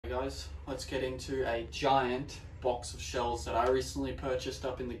guys, let's get into a giant box of shells that I recently purchased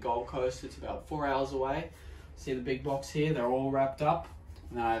up in the Gold Coast. It's about 4 hours away. See the big box here? They're all wrapped up.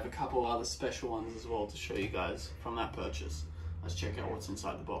 And then I have a couple other special ones as well to show you guys from that purchase. Let's check out what's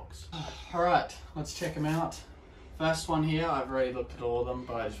inside the box. Alright, let's check them out. First one here, I've already looked at all of them,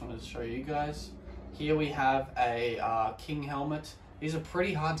 but I just wanted to show you guys. Here we have a king helmet. These are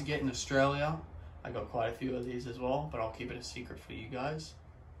pretty hard to get in Australia. I got quite a few of these as well, but I'll keep it a secret for you guys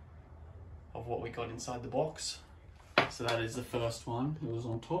of what we got inside the box. So that is the first one. It was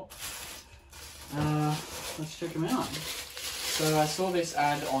on top. Let's check them out. So I saw this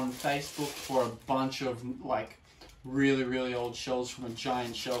ad on Facebook for a bunch of like really old shells from a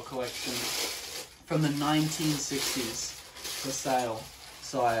giant shell collection from the 1960s for sale.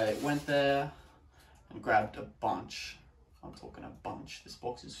 So I went there and grabbed a bunch. I'm talking a bunch. This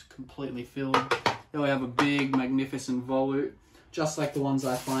box is completely filled. Here we have a big, magnificent volute, just like the ones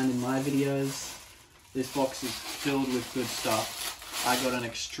I find in my videos. This box is filled with good stuff. I got an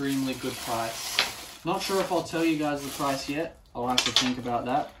extremely good price. Not sure if I'll tell you guys the price yet. I'll have to think about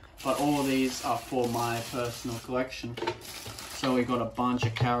that. But all of these are for my personal collection. So we got a bunch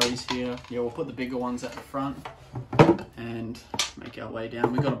of carries here. Yeah, we'll put the bigger ones at the front and make our way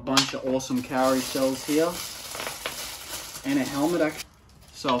down. We got a bunch of awesome cowrie shells here. And a helmet.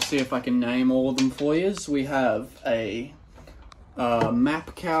 So I'll see if I can name all of them for you. We have a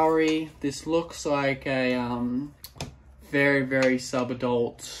map cowrie. This looks like a very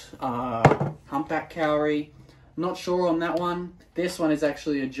subadult humpback cowrie. Not sure on that one. This one is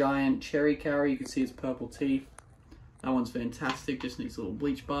actually a giant cherry cowrie. You can see its purple teeth. That one's fantastic. Just needs a little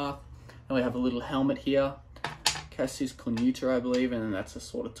bleach bath. And we have a little helmet here. Cassis cornuta, I believe, and then that's a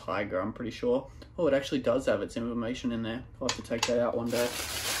sort of tiger, I'm pretty sure. Oh, it actually does have its information in there. I'll have to take that out one day.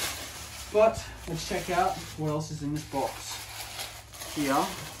 But let's check out what else is in this box. Here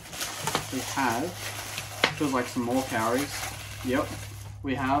we have, feels like some more cowries. Yep,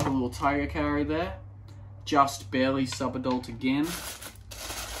 we have a little tiger cowrie there. Just barely subadult again.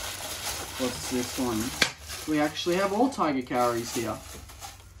 What's this one? We actually have all tiger cowries here.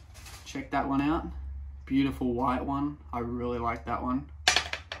 Check that one out. Beautiful white one. I really like that one.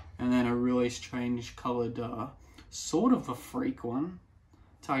 And then a really strange colored, sort of a freak one.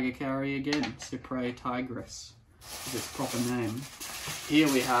 Tiger cowrie again. Cypre tigress is its proper name. Here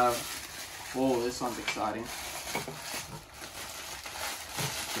we have, oh, this one's exciting.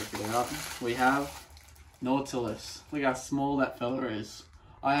 Check it out. We have nautilus. Look how small that fella is.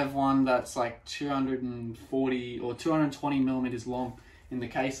 I have one that's like 240 or 220 millimeters long in the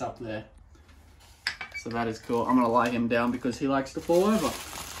case up there. So that is cool. I'm gonna lie him down because he likes to fall over.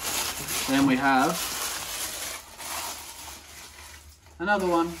 Then we have another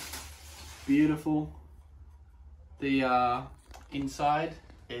one. Beautiful. The inside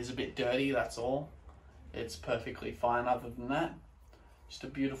is a bit dirty, that's all. It's perfectly fine other than that. Just a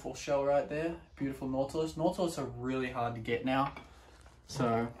beautiful shell right there. Beautiful nautilus. Nautilus are really hard to get now,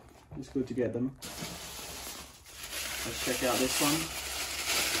 so it's good to get them. Let's check out this one.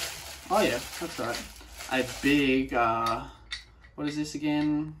 Oh yeah, that's right. A big, what is this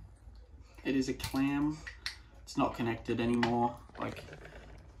again? It is a clam. It's not connected anymore, like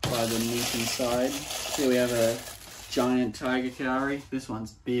by the meat inside. Here we have a giant tiger cowrie. This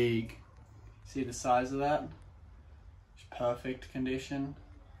one's big. See the size of that? It's perfect condition.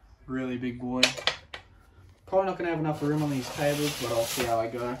 Really big boy. Probably not gonna have enough room on these tables, but I'll see how I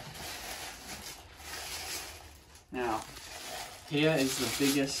go. Now, here is the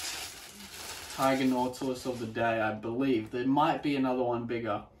biggest tiger nautilus of the day, I believe. There might be another one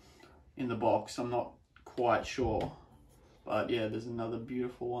bigger in the box, I'm not quite sure. But yeah, there's another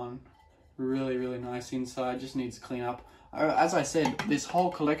beautiful one. Really nice inside, just needs clean up. As I said, this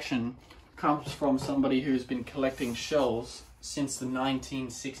whole collection comes from somebody who's been collecting shells since the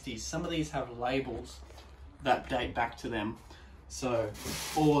 1960s. Some of these have labels that date back to them. So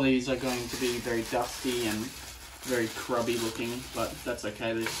all of these are going to be very dusty and very crubby looking, but that's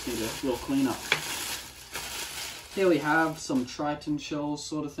okay, they just need a little cleanup. Here we have some Triton shells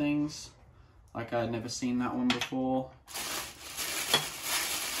sort of things. Like I'd never seen that one before.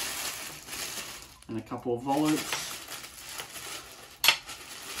 And a couple of volutes.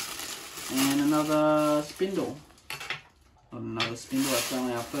 And another spindle. Not another spindle, that's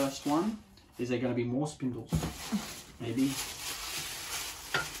only our first one. Is there going to be more spindles? Maybe.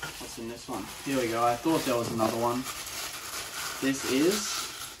 What's in this one? Here we go, I thought there was another one. This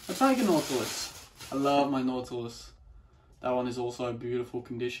is a tiger nautilus. I love my nautilus. That one is also a beautiful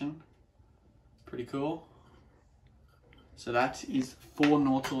condition. Pretty cool. So that is 4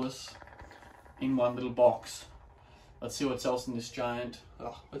 nautilus in one little box. Let's see what's else in this giant.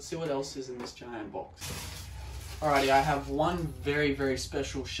 Let's see what else is in this giant box. Alrighty, I have one very, very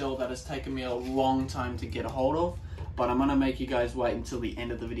special shell that has taken me a long time to get a hold of, but I'm gonna make you guys wait until the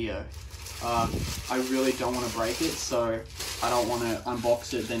end of the video. I really don't want to break it, so I don't want to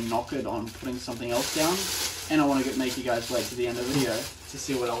unbox it, then knock it on putting something else down. And I want to make you guys wait to the end of the video to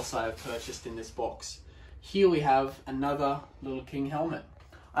see what else I have purchased in this box. Here we have another little king helmet.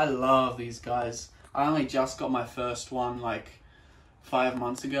 I love these guys. I only just got my first one like 5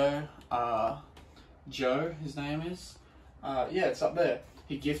 months ago. Joe, his name is. Yeah, it's up there.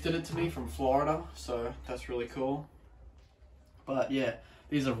 He gifted it to me from Florida, so that's really cool. But yeah,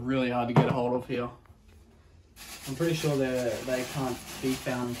 these are really hard to get a hold of here. I'm pretty sure they can't be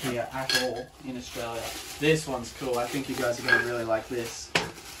found here at all in Australia. This one's cool. I think you guys are going to really like this.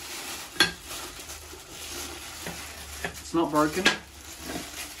 It's not broken.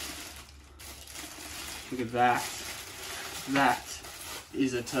 Look at that. That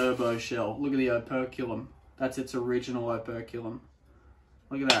is a turbo shell. Look at the operculum. That's its original operculum.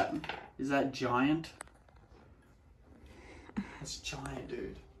 Look at that. Is that giant? That's giant,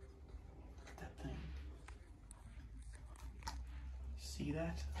 dude. Look at that thing. See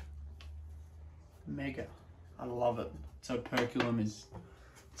that? Mega. I love it. Its operculum is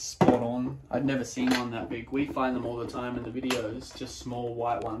spot on. I've never seen one that big. We find them all the time in the videos, just small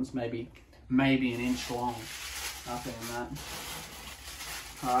white ones, maybe an inch long. Nothing in that.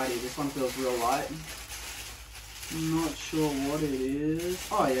 Alrighty, this one feels real light. Not sure what it is.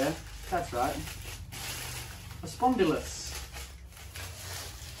 Oh yeah, that's right. A spindle.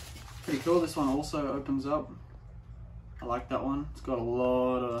 Pretty cool. This one also opens up. I like that one. It's got a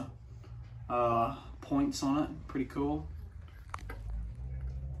lot of points on it. Pretty cool.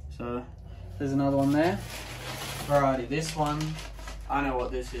 So there's another one there. Alrighty, this one, I know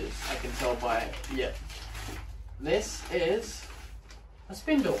what this is. I can tell by it. Yeah. This is a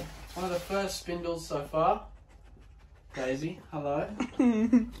spindle. One of the first spindles so far. Daisy, hello.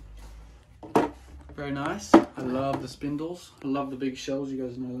 Very nice. I love the spindles. I love the big shells, you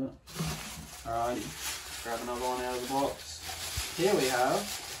guys know that. Alrighty, grab another one out of the box. Here we have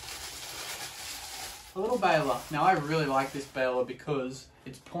a little baler. Now I really like this baler because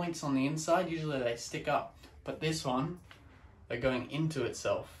its points on the inside, usually they stick up. But this one, they're going into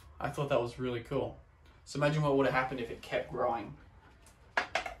itself. I thought that was really cool. So imagine what would have happened if it kept growing.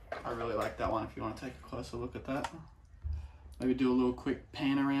 I really like that one if you want to take a closer look at that. Maybe do a little quick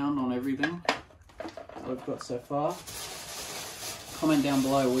pan around on everything that we've got so far. Comment down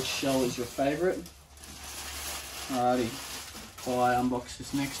below which shell is your favourite. Alrighty, while I unbox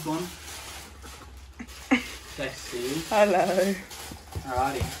this next one. Sexy. Hello.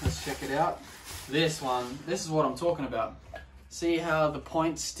 Alrighty, let's check it out. This one, this is what I'm talking about. See how the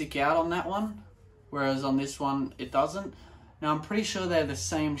points stick out on that one? Whereas on this one, it doesn't. Now I'm pretty sure they're the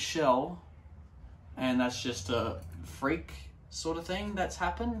same shell, and that's just a freak sort of thing that's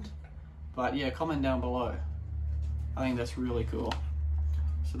happened. But yeah, comment down below. I think that's really cool.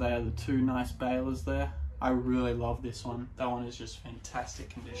 So they are the two nice balers there. I really love this one. That one is just fantastic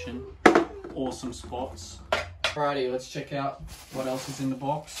condition. Awesome spots. Alrighty, let's check out what else is in the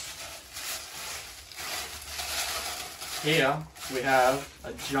box. Here we have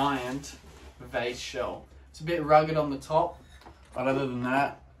a giant vase shell. It's a bit rugged on the top, but other than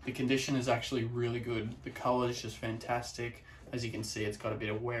that, the condition is actually really good. The color is just fantastic. As you can see, it's got a bit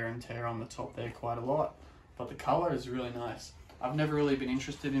of wear and tear on the top there quite a lot, but the color is really nice. I've never really been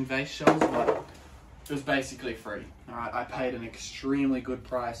interested in vase shells, but it was basically free. Alright, I paid an extremely good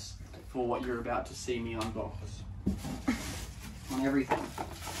price for what you're about to see me unbox on everything.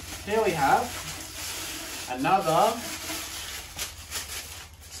 Here we have another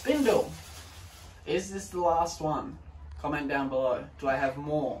spindle. Is this the last one? Comment down below. Do I have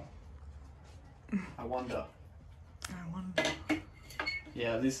more? I wonder.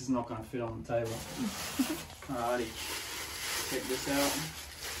 Yeah, this is not going to fit on the table. Alrighty, check this out.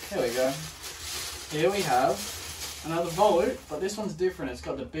 Here we go. Here we have another volute, but this one's different. It's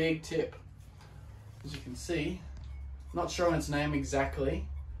got the big tip. As you can see, not sure its name exactly,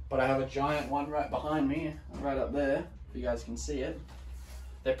 but I have a giant one right behind me, right up there, if you guys can see it.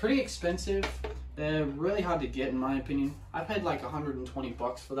 They're pretty expensive. They're really hard to get in my opinion. I paid like 120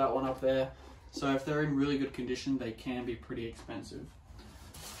 bucks for that one up there. So if they're in really good condition, they can be pretty expensive.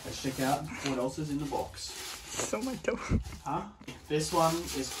 Let's check out what else is in the box. Oh my god. Huh? This one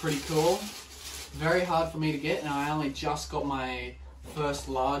is pretty cool. Very hard for me to get, and I only just got my first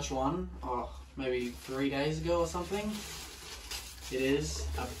large one, maybe 3 days ago or something. It is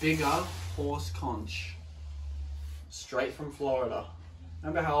a bigger horse conch. Straight from Florida.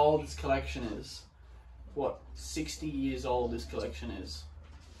 Remember how old this collection is? what, 60 years old this collection is.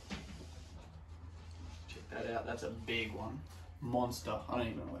 Check that out, that's a big one. Monster, I don't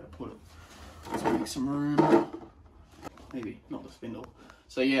even know where to put it. Let's make some room. Maybe, not the spindle.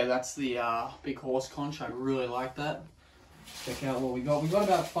 So yeah, that's the big horse conch. I really like that. Check out what we got. We got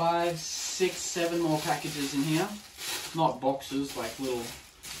about 5, 6, 7 more packages in here. Not boxes, like little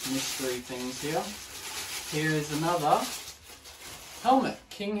mystery things here. Here is another helmet,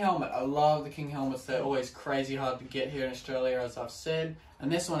 king helmet. I love the king helmets. They're always crazy hard to get here in Australia, as I've said.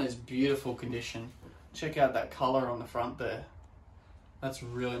 And this one is beautiful condition. Check out that color on the front there. That's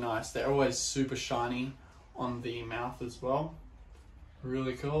really nice. They're always super shiny on the mouth as well.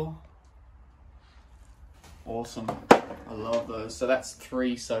 Really cool. Awesome. I love those. So that's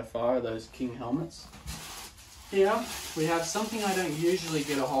 3 so far, those king helmets. Here we have something I don't usually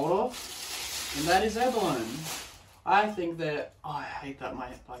get a hold of, and that is abalone. I think that, oh, I hate that my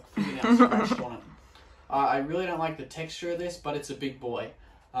fingernail scratched on it. I really don't like the texture of this, but it's a big boy.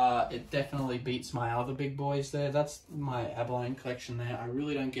 It definitely beats my other big boys there. That's my abalone collection there. I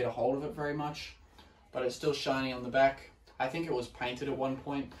really don't get a hold of it very much, but it's still shiny on the back. I think it was painted at one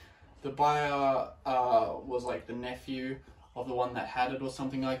point. The buyer was like the nephew of the one that had it or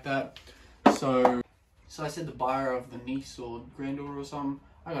something like that. So I said the buyer of the niece or granddaughter or something.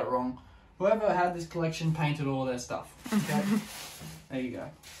 I got it wrong. Whoever had this collection painted all their stuff. Okay, there you go.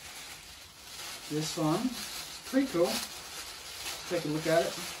 This one, pretty cool. Let's take a look at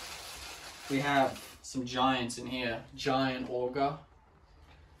it. We have some giants in here. Giant auger.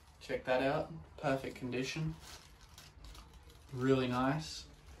 Check that out. Perfect condition. Really nice.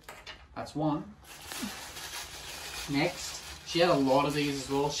 That's one. Next, she had a lot of these as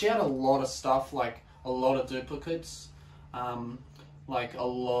well. She had a lot of stuff, like a lot of duplicates. Like a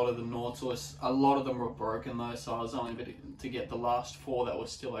lot of the nautilus, a lot of them were broken though, so I was only able to get the last 4 that were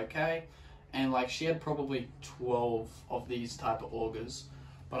still okay. And like she had probably 12 of these type of augers,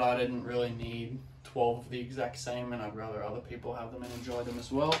 but I didn't really need 12 of the exact same, and I'd rather other people have them and enjoy them as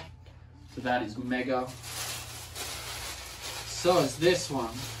well. So that is mega. So is this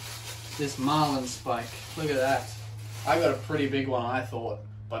one, this marlin spike. Look at that. I got a pretty big one, I thought,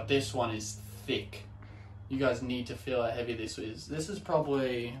 but this one is thick. You guys need to feel how heavy this is. This is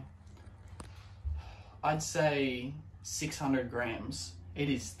probably, I'd say 600 grams. It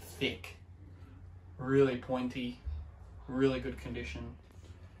is thick, really pointy, really good condition.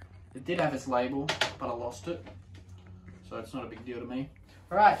 It did have its label, but I lost it, so it's not a big deal to me.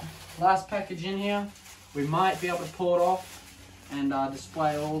 All right, last package in here. We might be able to pull it off and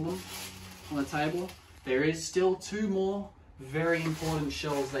display all of them on the table. There is still 2 more very important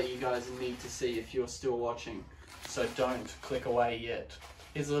shells that you guys need to see if you're still watching, so don't click away yet.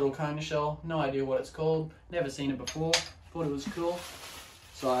 Here's a little Kona shell, no idea what it's called, never seen it before, thought it was cool,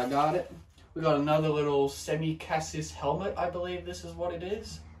 so I got it. We got another little semi-cassis helmet, I believe this is what it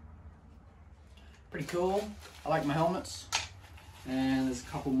is. Pretty cool, I like my helmets. And there's a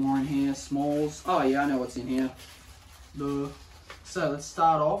couple more in here, smalls. Oh yeah, I know what's in here. So let's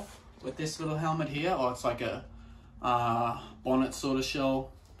start off with this little helmet here. Oh, it's like a bonnet sort of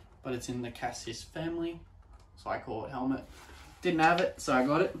shell, but it's in the cassis family, so I call it helmet. Didn't have it, so I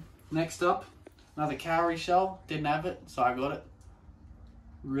got it. Next up, another cowrie shell. Didn't have it, so I got it.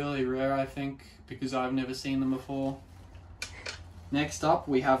 Really rare, I think, because I've never seen them before. Next up,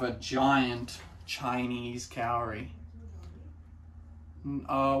 we have a giant Chinese cowrie.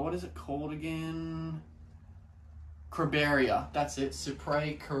 What is it called again? Cribaria, that's it.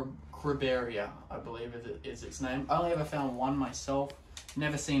 Cypre Cribaria, I believe is its name. I only ever found one myself.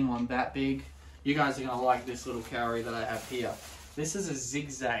 Never seen one that big. You guys are gonna like this little cowrie that I have here. This is a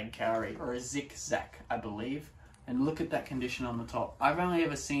zigzag cowrie, or a zigzag, I believe. And look at that condition on the top. I've only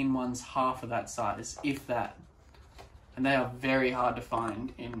ever seen ones half of that size, if that. And they are very hard to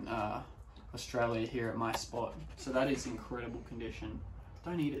find in Australia here at my spot. So that is incredible condition.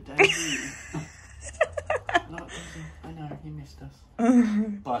 Don't eat it, Daisy. No, I know, you missed us.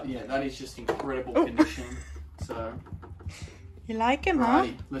 But yeah, that is just incredible condition. So, you like him, huh?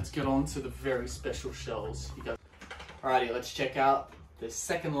 Alrighty, let's get on to the very special shells. Alrighty, let's check out the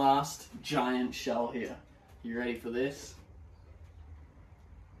second last giant shell here. You ready for this?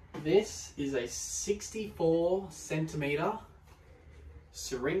 This is a 64 centimeter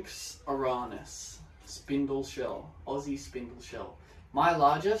Syrinx oranus spindle shell, Aussie spindle shell. My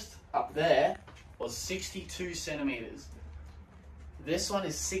largest up there was 62 centimeters. This one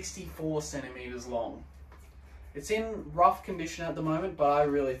is 64 centimeters long. It's in rough condition at the moment, but I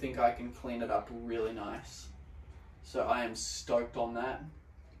really think I can clean it up really nice. So I am stoked on that.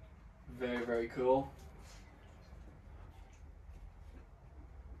 Very, very cool.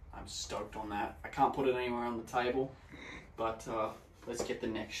 I I'm stoked on that. I can't put it anywhere on the table, but let's get the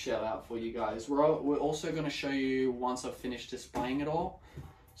next shell out for you guys. We're also going to show you once I've finished displaying it all.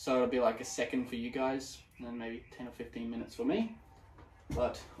 So it'll be like a second for you guys, and then maybe 10 or 15 minutes for me.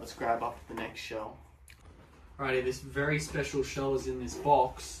 But let's grab up the next shell. Alrighty, this very special shell is in this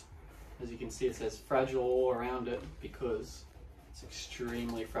box. As you can see, it says fragile all around it because it's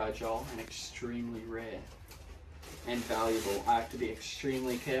extremely fragile and extremely rare and valuable. I have to be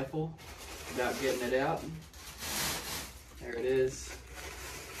extremely careful about getting it out. There it is.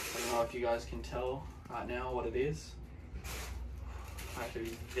 I don't know if you guys can tell right now what it is. I have to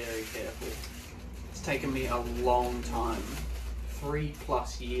be very careful. It's taken me a long time,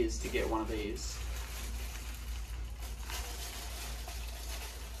 3+ years to get one of these.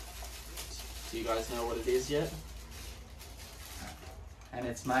 Do you guys know what it is yet? And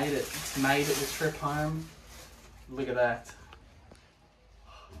it's made it. It's made it the trip home. Look at that.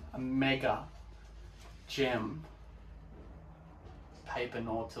 A mega gem paper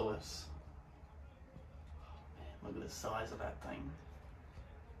nautilus. Man, look at the size of that thing.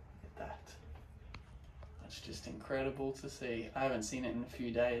 Look at that. That's just incredible to see. I haven't seen it in a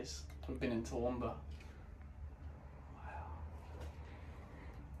few days. We've been in Toowoomba.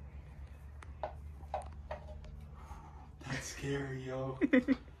 That's scary, yo.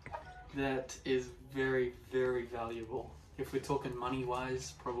 That is very, very valuable. If we're talking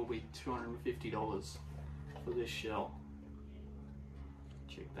money-wise, probably $250 for this shell.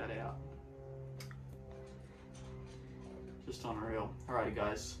 Check that out. Just unreal. Alrighty,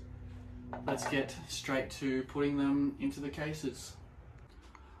 guys. Let's get straight to putting them into the cases.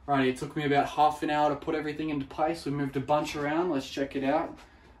 Alrighty, it took me about half an hour to put everything into place. We moved a bunch around. Let's check it out.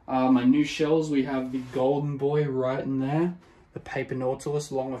 My new shells, we have the golden boy right in there, the paper nautilus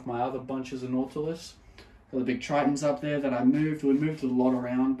along with my other bunches of nautilus. Got the big tritons up there that I moved. We moved a lot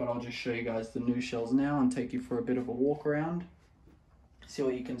around, but I'll just show you guys the new shells now and take you for a bit of a walk around. See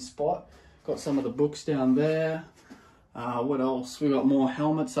what you can spot. Got some of the books down there. What else? We got more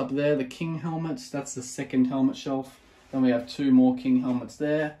helmets up there, the king helmets. That's the second helmet shelf. Then we have 2 more king helmets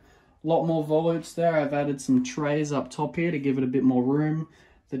there. A lot more volutes there. I've added some trays up top here to give it a bit more room.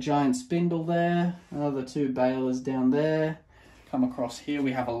 The giant spindle there, another 2 balers down there. Come across here,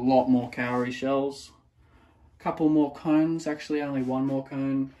 we have a lot more cowrie shells. Couple more cones, actually only 1 more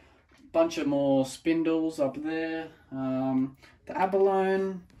cone. Bunch of more spindles up there. The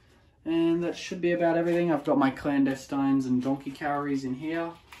abalone, and that should be about everything. I've got my clandestines and donkey cowries in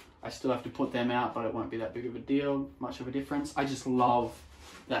here. I still have to put them out, but it won't be that big of a deal, much of a difference. I just love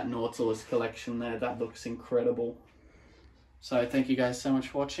that nautilus collection there. That looks incredible. So thank you guys so much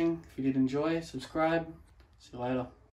for watching. If you did enjoy, subscribe. See you later.